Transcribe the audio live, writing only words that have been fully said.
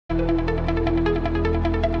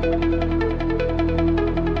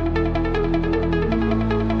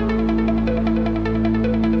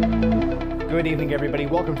Good evening, everybody.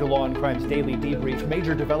 Welcome to Law&Crime's Daily Debrief.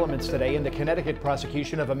 Major developments today in the Connecticut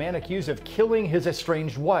prosecution of a man accused of killing his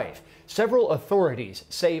estranged wife. Several authorities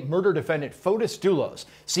say murder defendant Fotis Dulos,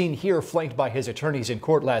 seen here flanked by his attorneys in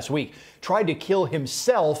court last week, tried to kill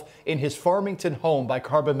himself in his Farmington home by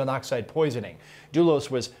carbon monoxide poisoning.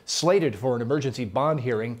 Dulos was slated for an emergency bond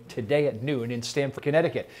hearing today at noon in Stamford,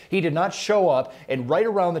 Connecticut. He did not show up, and right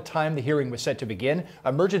around the time the hearing was set to begin,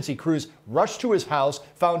 emergency crews rushed to his house,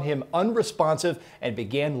 found him unresponsive, and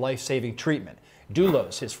began life-saving treatment.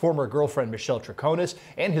 Dulos, his former girlfriend Michelle Troconis,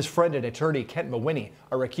 and his friend and attorney Kent Mawhinney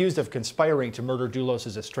are accused of conspiring to murder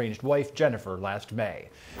Dulos' estranged wife Jennifer last May.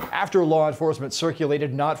 After law enforcement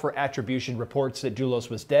circulated not for attribution reports that Dulos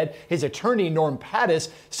was dead, his attorney Norm Pattis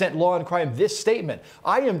sent Law&Crime this statement: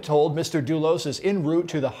 "I am told Mr. Dulos is en route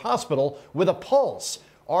to the hospital with a pulse.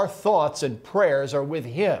 Our thoughts and prayers are with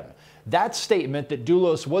him." That statement that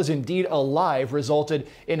Dulos was indeed alive resulted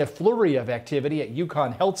in a flurry of activity at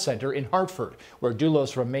UConn Health Center in Hartford, where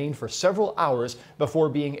Dulos remained for several hours before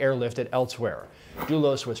being airlifted elsewhere.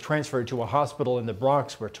 Dulos was transferred to a hospital in the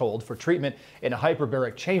Bronx, we're told, for treatment in a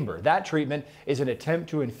hyperbaric chamber. That treatment is an attempt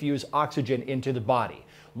to infuse oxygen into the body.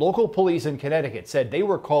 Local police in Connecticut said they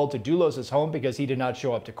were called to Dulos' home because he did not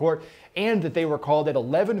show up to court, and that they were called at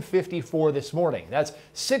 11:54 this morning. That's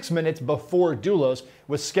 6 minutes before Dulos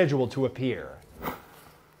was scheduled to appear.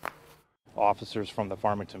 Officers from the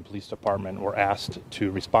Farmington Police Department were asked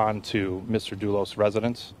to respond to Mr. Dulos'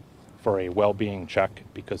 residence for a well-being check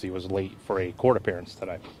because he was late for a court appearance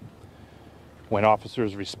tonight. When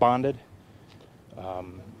officers responded,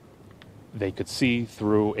 they could see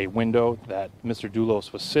through a window that Mr.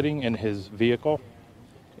 Dulos was sitting in his vehicle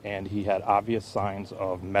and he had obvious signs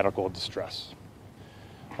of medical distress.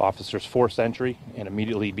 Officers forced entry and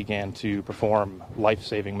immediately began to perform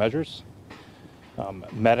life-saving measures.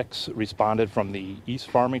 Medics responded from the East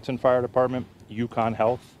Farmington Fire Department, UConn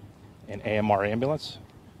Health, and AMR Ambulance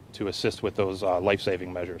to assist with those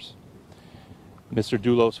life-saving measures. Mr.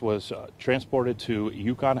 Dulos was transported to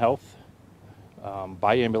UConn Health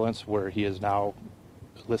by ambulance, where he is now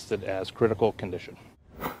listed as critical condition.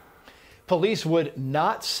 Police would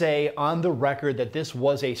not say on the record that this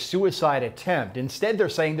was a suicide attempt. Instead, they're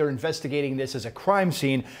saying they're investigating this as a crime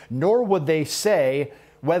scene, nor would they say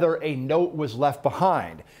whether a note was left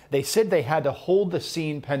behind. They said they had to hold the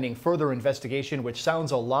scene pending further investigation, which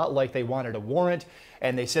sounds a lot like they wanted a warrant,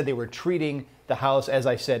 and they said they were treating the house, as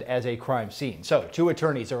I said, as a crime scene. So, two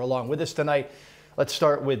attorneys are along with us tonight. Let's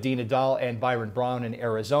start with Dina Dahl and Byron Brown in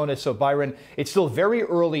Arizona. So, Byron, it's still very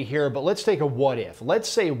early here, but let's take a what if. Let's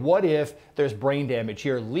say what if there's brain damage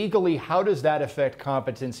here. Legally, how does that affect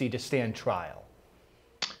competency to stand trial?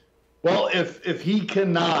 Well, if he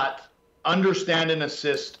cannot understand and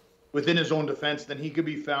assist within his own defense, then he could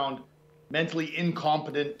be found mentally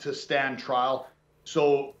incompetent to stand trial.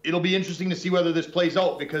 So it'll be interesting to see whether this plays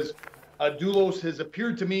out, because Dulos has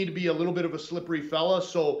appeared to me to be a little bit of a slippery fella.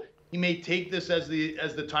 So he may take this as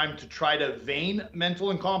the time to try to feign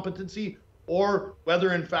mental incompetency, or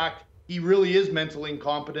whether in fact he really is mentally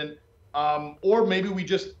incompetent, or maybe we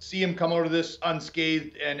just see him come out of this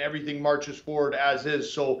unscathed and everything marches forward as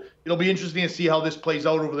is. So it'll be interesting to see how this plays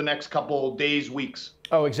out over the next couple days, weeks.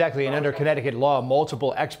 Oh, exactly. And under Connecticut law,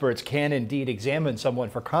 multiple experts can indeed examine someone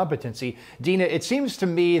for competency. Dina, it seems to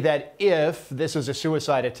me that if this is a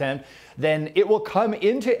suicide attempt, then it will come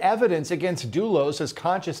into evidence against Dulos'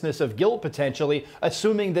 consciousness of guilt potentially,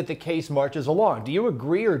 assuming that the case marches along. Do you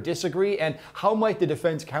agree or disagree? And how might the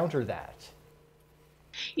defense counter that?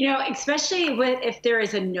 You know, especially if there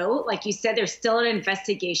is a note, like you said, there's still an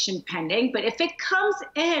investigation pending. But if it comes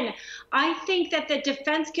in, I think that the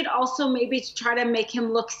defense could also maybe try to make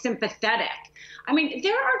him look sympathetic. I mean,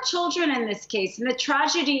 there are children in this case, and the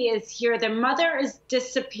tragedy is here. The mother is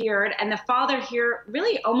disappeared, and the father here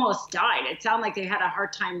really almost died. It sounded like they had a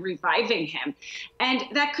hard time reviving him. And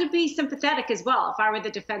that could be sympathetic as well. If I were the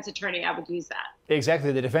defense attorney, I would use that.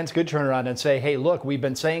 Exactly. The defense could turn around and say, hey, look, we've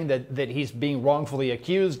been saying that he's being wrongfully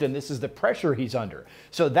accused, and this is the pressure he's under.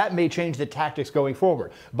 So that may change the tactics going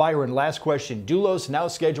forward. Byron, last question. Dulos now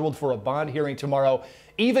scheduled for a bond hearing tomorrow.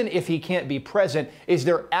 Even if he can't be present, is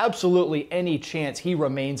there absolutely any chance he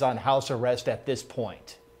remains on house arrest at this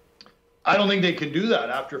point? I don't think they can do that.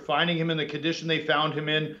 After finding him in the condition they found him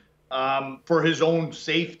in, for his own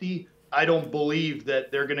safety, I don't believe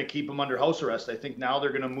that they're going to keep him under house arrest. I think now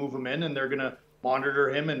they're going to move him in, and they're going to monitor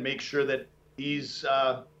him and make sure that he's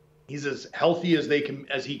he's as healthy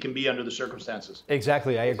as he can be under the circumstances.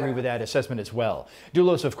 Exactly. I agree with that assessment as well.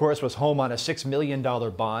 Dulos, of course, was home on a $6 million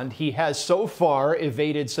bond. He has so far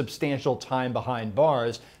evaded substantial time behind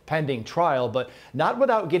bars pending trial, but not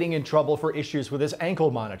without getting in trouble for issues with his ankle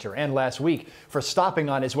monitor, and last week for stopping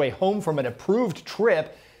on his way home from an approved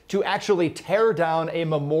trip to actually tear down a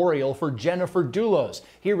memorial for Jennifer Dulos.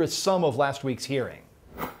 Here is some of last week's hearing.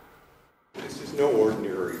 This is no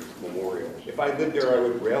ordinary memorial. If I lived there, I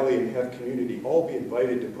would rally and have community all be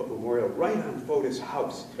invited to put memorial right on Fotis'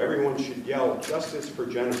 house. Everyone should yell, "Justice for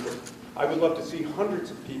Jennifer." I would love to see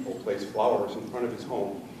hundreds of people place flowers in front of his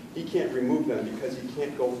home. He can't remove them because he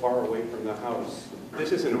can't go far away from the house.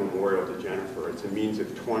 This isn't a memorial to Jennifer. It's a means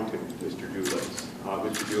of taunting Mr. Dulos.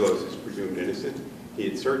 Mr. Dulos is presumed innocent.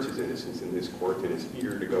 He asserts his innocence in this court and is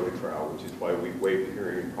eager to go to trial, which is why we waived the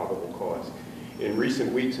hearing in probable cause. In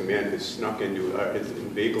recent weeks, a man has has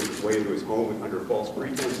inveigled his way into his home under false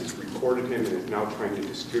pretenses, recorded him, and is now trying to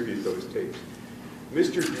distribute those tapes.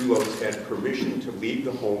 Mr. Dulos had permission to leave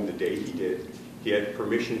the home the day he did. He had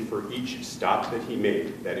permission for each stop that he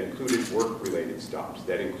made. That included work-related stops.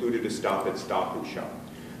 That included a stop at Stop and Shop.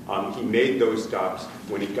 He made those stops.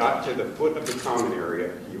 When he got to the foot of the common area,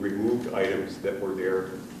 he removed items that were there,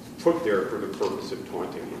 put there for the purpose of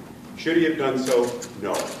taunting him. Should he have done so?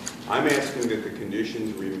 No. I'm asking that the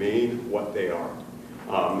conditions remain what they are,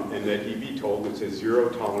 and that he be told it's a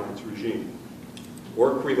zero-tolerance regime.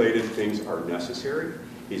 Work-related things are necessary.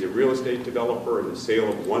 He's a real estate developer, and the sale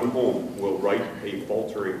of one home will right a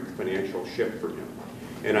faltering financial ship for him.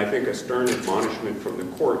 And I think a stern admonishment from the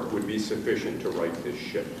court would be sufficient to right this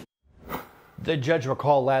ship. The judge,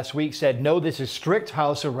 recall, last week said, no, this is strict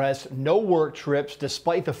house arrest, no work trips,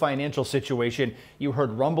 despite the financial situation. You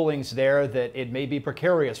heard rumblings there that it may be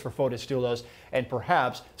precarious for Fotis Dulos, and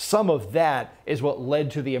perhaps some of that is what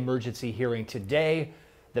led to the emergency hearing today,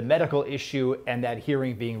 the medical issue, and that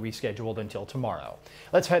hearing being rescheduled until tomorrow.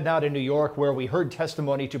 Let's head now to New York, where we heard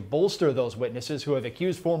testimony to bolster those witnesses who have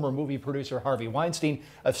accused former movie producer Harvey Weinstein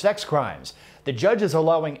of sex crimes. The judge is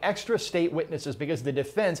allowing extra state witnesses because the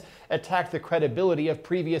defense attacked the credibility of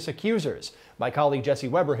previous accusers. My colleague Jesse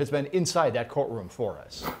Weber has been inside that courtroom for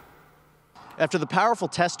us. After the powerful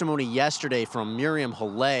testimony yesterday from Miriam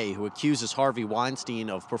Haley, who accuses Harvey Weinstein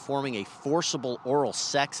of performing a forcible oral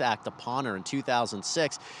sex act upon her in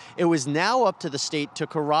 2006, it was now up to the state to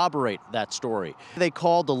corroborate that story. They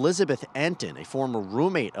called Elizabeth Enton, a former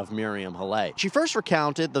roommate of Miriam Haley. She first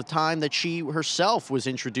recounted the time that she herself was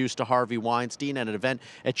introduced to Harvey Weinstein at an event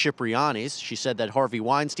at Cipriani's. She said that Harvey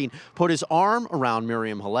Weinstein put his arm around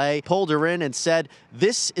Miriam Haley, pulled her in, and said,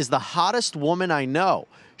 "This is the hottest woman I know."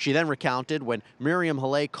 She then recounted when Miriam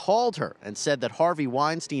Haley called her and said that Harvey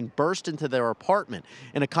Weinstein burst into their apartment.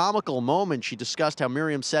 In a comical moment, she discussed how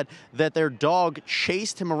Miriam said that their dog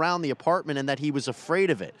chased him around the apartment and that he was afraid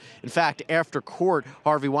of it. In fact, after court,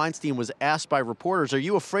 Harvey Weinstein was asked by reporters, "Are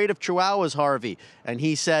you afraid of chihuahuas, Harvey?" And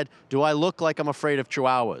he said, "Do I look like I'm afraid of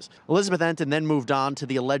chihuahuas?" Elizabeth Enton then moved on to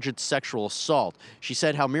the alleged sexual assault. She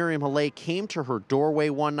said how Miriam Haley came to her doorway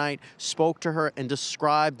one night, spoke to her, and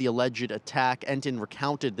described the alleged attack. Enton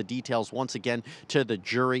recounted the details once again to the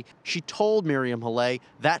jury. She told Miriam Haley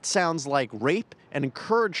that sounds like rape and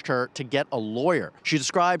encouraged her to get a lawyer. She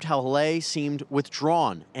described how Haley seemed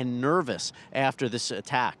withdrawn and nervous after this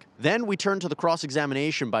attack. Then we turned to the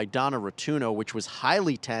cross-examination by Donna Rotuno, which was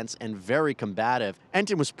highly tense and very combative.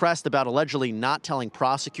 Enton was pressed about allegedly not telling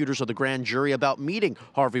prosecutors or the grand jury about meeting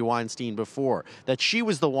Harvey Weinstein before, that she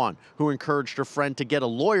was the one who encouraged her friend to get a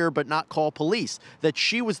lawyer but not call police, that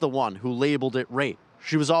she was the one who labeled it rape.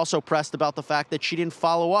 She was also pressed about the fact that she didn't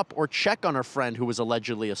follow up or check on her friend who was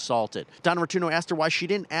allegedly assaulted. Donna Rotuno asked her why she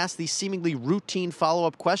didn't ask these seemingly routine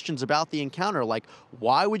follow-up questions about the encounter, like,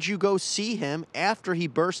 why would you go see him after he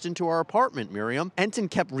burst into our apartment, Miriam? Enton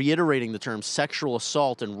kept reiterating the terms sexual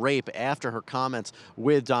assault and rape after her comments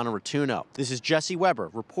with Donna Rotuno. This is Jesse Weber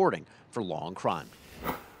reporting for Law&Crime.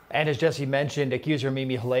 And as Jesse mentioned, accuser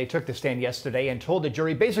Mimi Haley took the stand yesterday and told the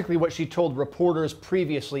jury basically what she told reporters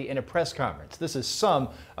previously in a press conference. This is some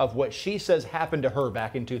of what she says happened to her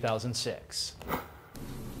back in 2006.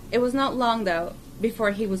 It was not long, though,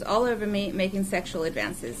 before he was all over me making sexual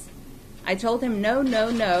advances. I told him no, no,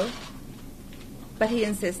 no, but he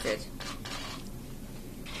insisted.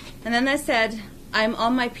 And then I said, I'm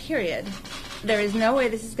on my period. There is no way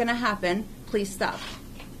this is going to happen. Please stop.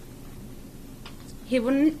 He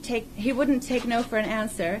wouldn't take no for an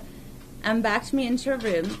answer and backed me into a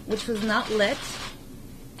room which was not lit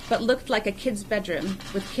but looked like a kid's bedroom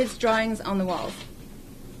with kids' drawings on the walls.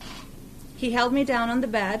 He held me down on the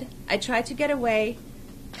bed. I tried to get away,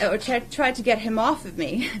 or tried to get him off of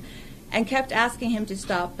me, and kept asking him to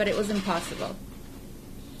stop, but it was impossible.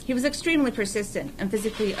 He was extremely persistent and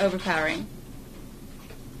physically overpowering.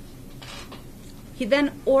 He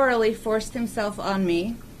then orally forced himself on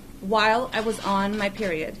me while I was on my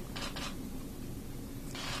period.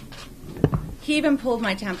 He even pulled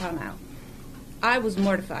my tampon out. I was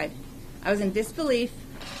mortified. I was in disbelief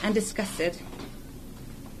and disgusted.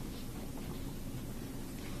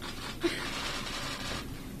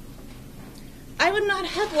 I would not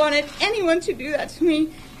have wanted anyone to do that to me,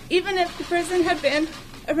 even if the person had been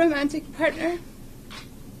a romantic partner.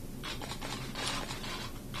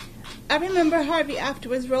 I remember Harvey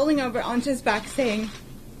afterwards rolling over onto his back saying,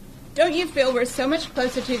 "Don't you feel we're so much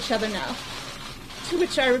closer to each other now?" To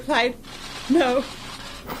which I replied, "No."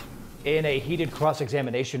 In a heated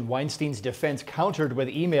cross-examination, Weinstein's defense countered with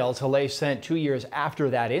emails Halle sent 2 years after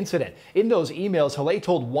that incident. In those emails, Halle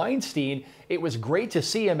told Weinstein it was great to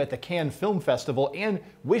see him at the Cannes Film Festival and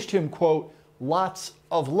wished him, quote, "lots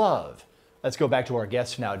of love." Let's go back to our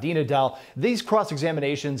guests now. Dina Dahl, these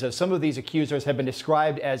cross-examinations of some of these accusers have been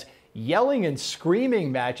described as yelling and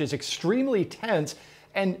screaming matches, extremely tense,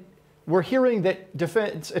 and we're hearing that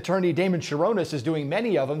defense attorney Damon Sharonis is doing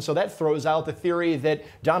many of them, so that throws out the theory that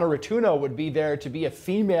Donna Rotuno would be there to be a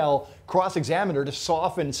female cross-examiner to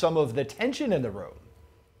soften some of the tension in the room.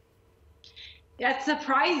 That's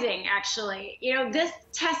surprising, actually. You know, this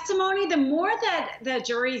testimony, the more that the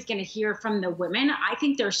jury is going to hear from the women, I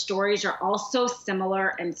think their stories are all so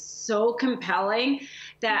similar and so compelling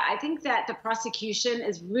that I think that the prosecution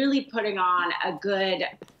is really putting on a good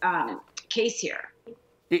case here.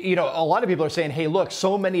 You know, a lot of people are saying, hey, look,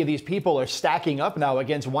 so many of these people are stacking up now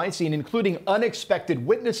against Weinstein, including unexpected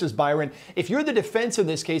witnesses, Byron. If you're the defense in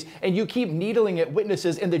this case and you keep needling at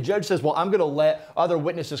witnesses and the judge says, well, I'm going to let other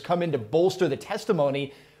witnesses come in to bolster the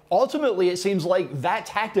testimony, ultimately it seems like that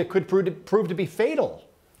tactic could prove to be fatal.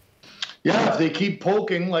 Yeah, if they keep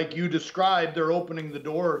poking like you described, they're opening the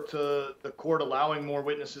door to the court allowing more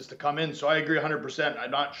witnesses to come in. So I agree 100%.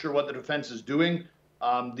 I'm not sure what the defense is doing.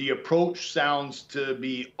 The approach sounds to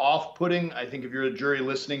be off-putting. I think if you're a jury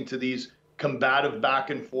listening to these combative back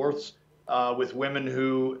and forths with women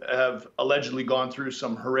who have allegedly gone through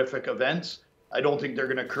some horrific events, I don't think they're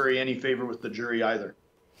going to curry any favor with the jury either.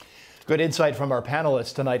 Good insight from our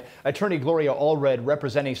panelists tonight. Attorney Gloria Allred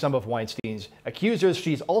representing some of Weinstein's accusers.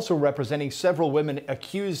 She's also representing several women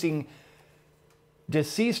accusing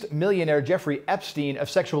deceased millionaire Jeffrey Epstein of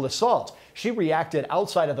sexual assault. She reacted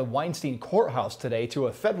outside of the Weinstein courthouse today to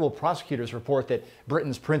a federal prosecutor's report that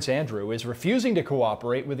Britain's Prince Andrew is refusing to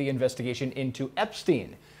cooperate with the investigation into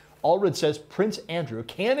Epstein. Allred says Prince Andrew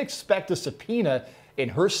can expect a subpoena in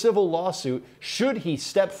her civil lawsuit should he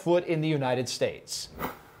step foot in the United States.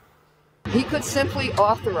 He could simply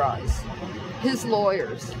authorize his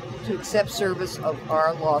lawyers to accept service of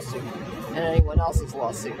our lawsuit and anyone else's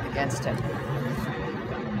lawsuit against him,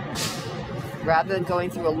 rather than going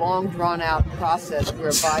through a long, drawn-out process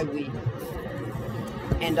whereby we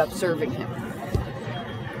end up serving him.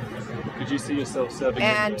 Could you see yourself serving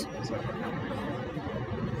and him?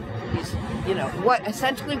 he's, you know,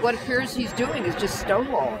 essentially what appears he's doing is just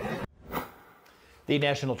stonewalling. The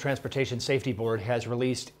National Transportation Safety Board has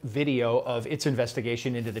released video of its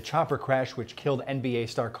investigation into the chopper crash which killed NBA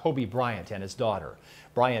star Kobe Bryant and his daughter.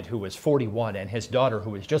 Bryant, who was 41, and his daughter,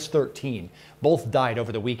 who was just 13, both died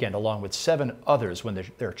over the weekend, along with 7 others when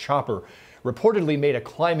their chopper reportedly made a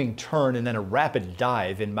climbing turn and then a rapid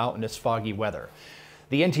dive in mountainous, foggy weather.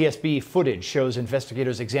 The NTSB footage shows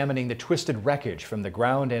investigators examining the twisted wreckage from the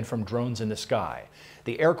ground and from drones in the sky.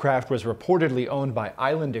 The aircraft was reportedly owned by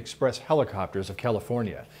Island Express Helicopters of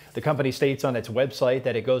California. The company states on its website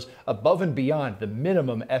that it goes above and beyond the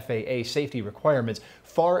minimum FAA safety requirements,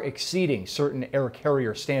 far exceeding certain air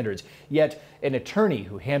carrier standards. Yet, an attorney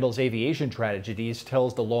who handles aviation tragedies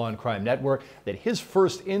tells the Law and Crime Network that his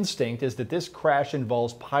first instinct is that this crash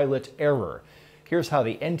involves pilot error. Here's how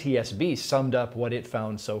the NTSB summed up what it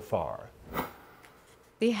found so far.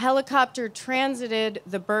 The helicopter transited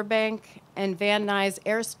the Burbank and Van Nuys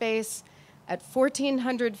airspace at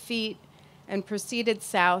 1,400 feet and proceeded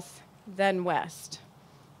south, then west.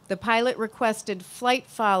 The pilot requested flight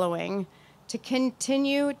following to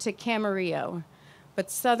continue to Camarillo,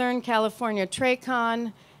 but Southern California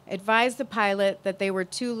TRACON advised the pilot that they were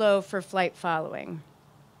too low for flight following.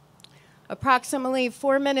 Approximately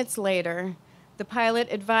 4 minutes later, the pilot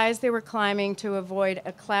advised they were climbing to avoid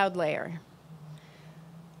a cloud layer.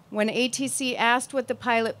 When ATC asked what the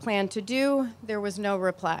pilot planned to do, there was no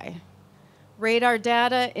reply. Radar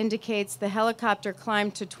data indicates the helicopter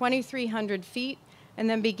climbed to 2,300 feet and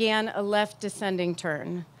then began a left descending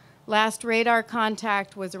turn. Last radar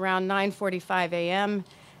contact was around 9:45 a.m.,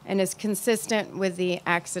 and is consistent with the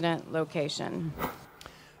accident location.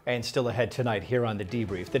 And still ahead tonight here on The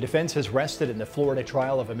Debrief, the defense has rested in the Florida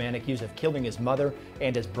trial of a man accused of killing his mother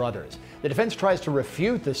and his brothers. The defense tries to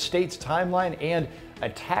refute the state's timeline and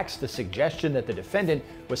attacks the suggestion that the defendant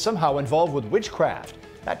was somehow involved with witchcraft.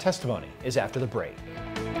 That testimony is after the break.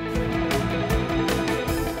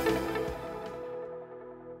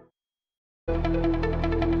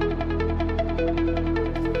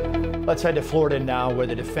 Let's head to Florida now, where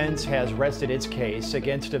the defense has rested its case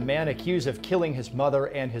against a man accused of killing his mother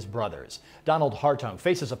and his brothers. Donald Hartung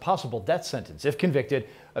faces a possible death sentence if convicted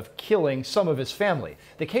of killing some of his family.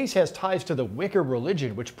 The case has ties to the Wicca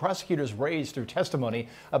religion, which prosecutors raised through testimony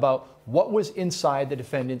about what was inside the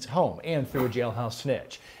defendant's home and through a jailhouse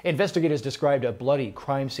snitch. Investigators described a bloody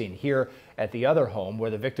crime scene here at the other home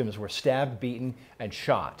where the victims were stabbed, beaten, and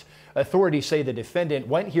shot. Authorities say the defendant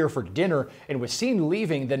went here for dinner and was seen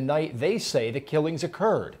leaving the night they say the killings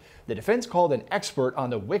occurred. The defense called an expert on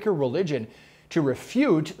the Wicca religion to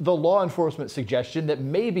refute the law enforcement suggestion that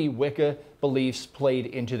maybe Wicca beliefs played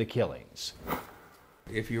into the killings.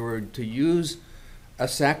 If you were to use a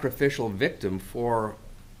sacrificial victim for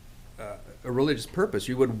a religious purpose,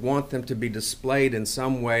 you would want them to be displayed in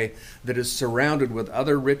some way that is surrounded with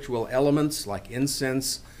other ritual elements like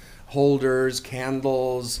incense holders,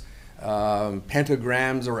 candles,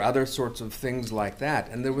 pentagrams, or other sorts of things like that.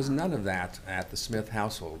 And there was none of that at the Smith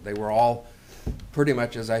household. They were all pretty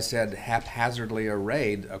much, as I said, haphazardly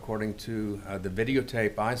arrayed according to the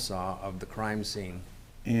videotape I saw of the crime scene.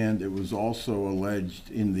 And it was also alleged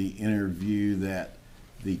in the interview that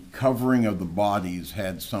the covering of the bodies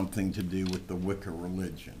had something to do with the Wicca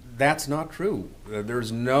religion. That's not true.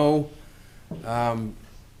 There's no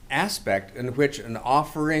aspect in which an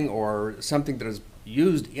offering or something that is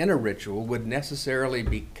used in a ritual would necessarily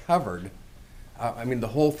be covered. I mean, the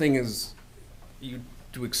whole thing is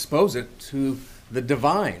to expose it to the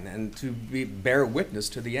divine and to bear witness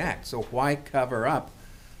to the act. So why cover up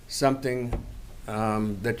something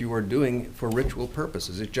that you are doing for ritual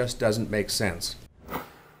purposes? It just doesn't make sense.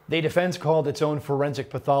 The defense called its own forensic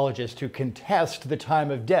pathologist to contest the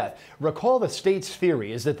time of death. Recall the state's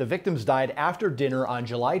theory is that the victims died after dinner on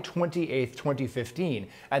July 28, 2015,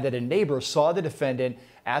 and that a neighbor saw the defendant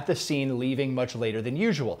at the scene leaving much later than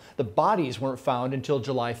usual. The bodies weren't found until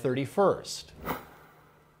July 31st.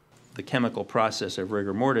 The chemical process of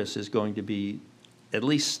rigor mortis is going to be at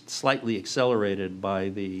least slightly accelerated by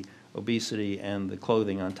the obesity and the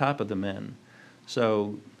clothing on top of the men.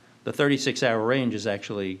 So the 36-hour range is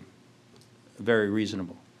actually very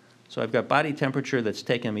reasonable. So I've got body temperature that's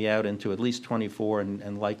taken me out into at least 24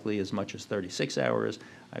 and likely as much as 36 hours.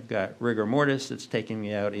 I've got rigor mortis that's taking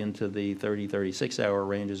me out into the 36-hour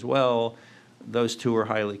range as well. Those two are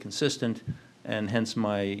highly consistent, and hence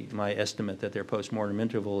my estimate that their postmortem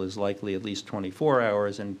interval is likely at least 24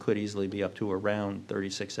 hours and could easily be up to around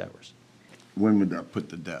 36 hours. When would that put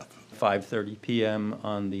to death? 5:30 p.m.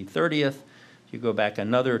 on the 30th. You go back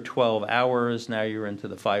another 12 hours, now you're into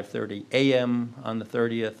the 5:30 a.m. on the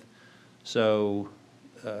 30th. So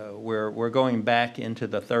we're going back into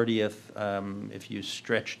the 30th. If you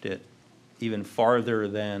stretched it even farther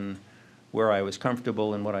than where I was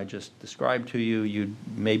comfortable in what I just described to you, you'd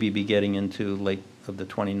maybe be getting into late of the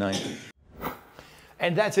 29th.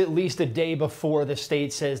 And that's at least a day before the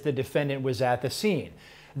state says the defendant was at the scene.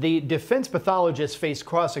 The defense pathologist faced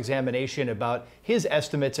cross-examination about his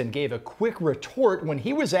estimates and gave a quick retort when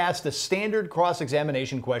he was asked the standard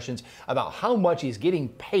cross-examination questions about how much he's getting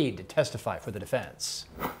paid to testify for the defense.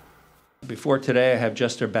 Before today, I have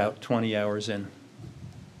just about 20 hours in.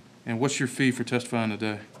 And what's your fee for testifying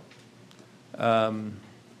today?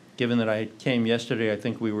 Given that I came yesterday, I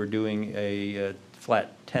think we were doing a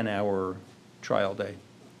flat 10-hour trial day.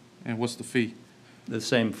 And what's the fee? The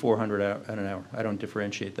same $400 an hour. I don't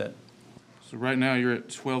differentiate that. So right now you're at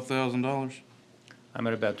 $12,000? I'm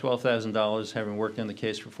at about $12,000, having worked on the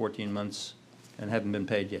case for 14 months and haven't been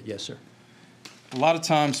paid yet. Yes, sir. A lot of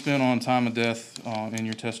time spent on time of death in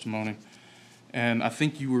your testimony, and I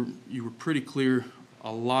think you were pretty clear.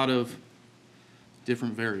 A lot of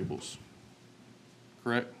different variables.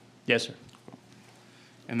 Correct? Yes, sir.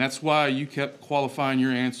 And that's why you kept qualifying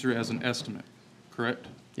your answer as an estimate. Correct?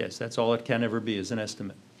 Yes, that's all it can ever be, is an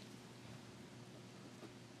estimate.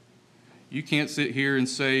 You can't sit here and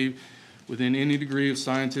say within any degree of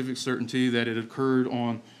scientific certainty that it occurred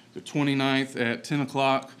on the 29th at 10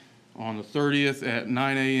 o'clock, on the 30th at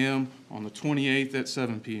 9 a.m., on the 28th at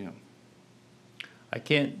 7 p.m. I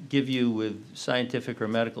can't give you with scientific or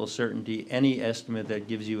medical certainty any estimate that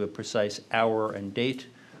gives you a precise hour and date,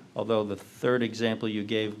 although the third example you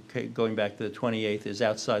gave, going back to the 28th, is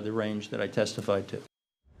outside the range that I testified to.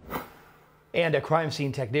 And a crime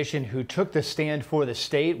scene technician who took the stand for the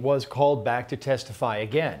state was called back to testify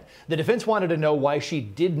again. The defense wanted to know why she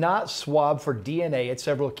did not swab for DNA at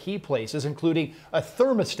several key places, including a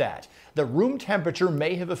thermostat. The room temperature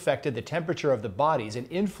may have affected the temperature of the bodies and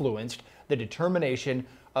influenced the determination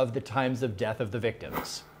of the times of death of the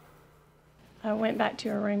victims. I went back to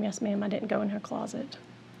her room, yes ma'am. I didn't go in her closet.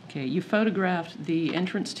 Okay, you photographed the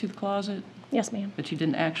entrance to the closet? Yes ma'am. But you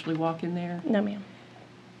didn't actually walk in there? No ma'am.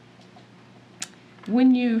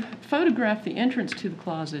 When you photographed the entrance to the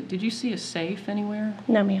closet, did you see a safe anywhere?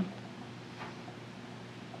 No ma'am.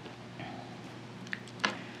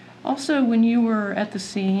 Also, when you were at the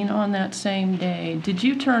scene on that same day, did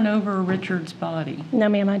you turn over Richard's body? No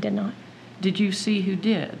ma'am, I did not. Did you see who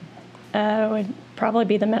did? It would probably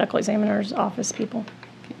be the medical examiner's office people.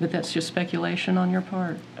 But that's just speculation on your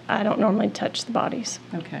part? I don't normally touch the bodies.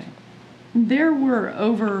 Okay. There were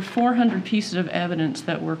over 400 pieces of evidence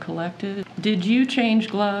that were collected. Did you change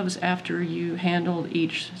gloves after you handled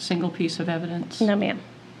each single piece of evidence? No, ma'am.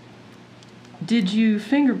 Did you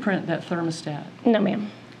fingerprint that thermostat? No, ma'am.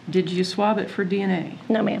 Did you swab it for DNA?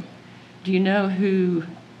 No, ma'am. Do you know who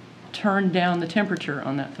turned down the temperature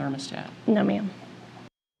on that thermostat? No, ma'am.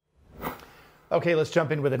 Okay, let's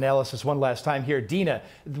jump in with analysis one last time here. Dina,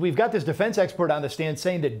 we've got this defense expert on the stand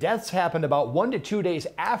saying that deaths happened about 1 to 2 days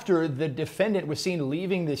after the defendant was seen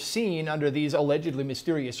leaving the scene under these allegedly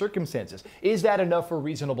mysterious circumstances. Is that enough for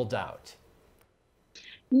reasonable doubt?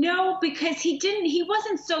 No, because he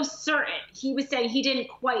wasn't so certain. He was saying he didn't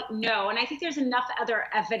quite know. And I think there's enough other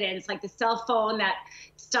evidence, like the cell phone that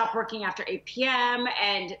stopped working after 8 p.m.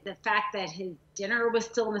 and the fact that his dinner was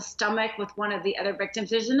still in the stomach with one of the other victims.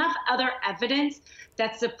 There's enough other evidence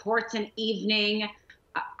that supports an evening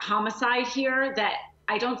homicide here that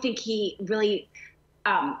I don't think he really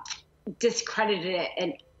discredited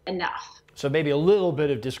it enough. So maybe a little bit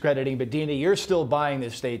of discrediting, but Dina, you're still buying the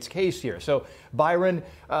state's case here. So Byron,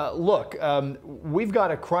 look, we've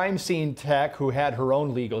got a crime scene tech who had her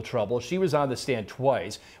own legal trouble. She was on the stand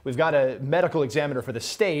twice. We've got a medical examiner for the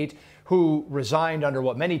state who resigned under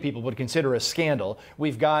what many people would consider a scandal.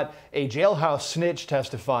 We've got a jailhouse snitch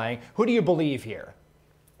testifying. Who do you believe here?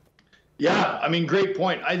 Yeah, I mean, great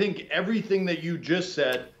point. I think everything that you just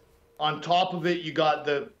said, on top of it, you got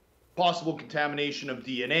the possible contamination of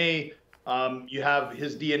DNA. You have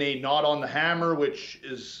his DNA not on the hammer, which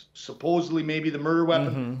is supposedly maybe the murder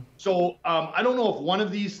weapon. Mm-hmm. So I don't know if one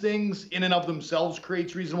of these things in and of themselves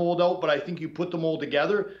creates reasonable doubt, but I think you put them all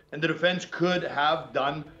together and the defense could have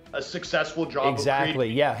done a successful job. Exactly.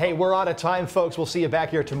 Yeah. Hey, we're out of time, folks. We'll see you back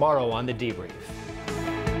here tomorrow on The Debrief.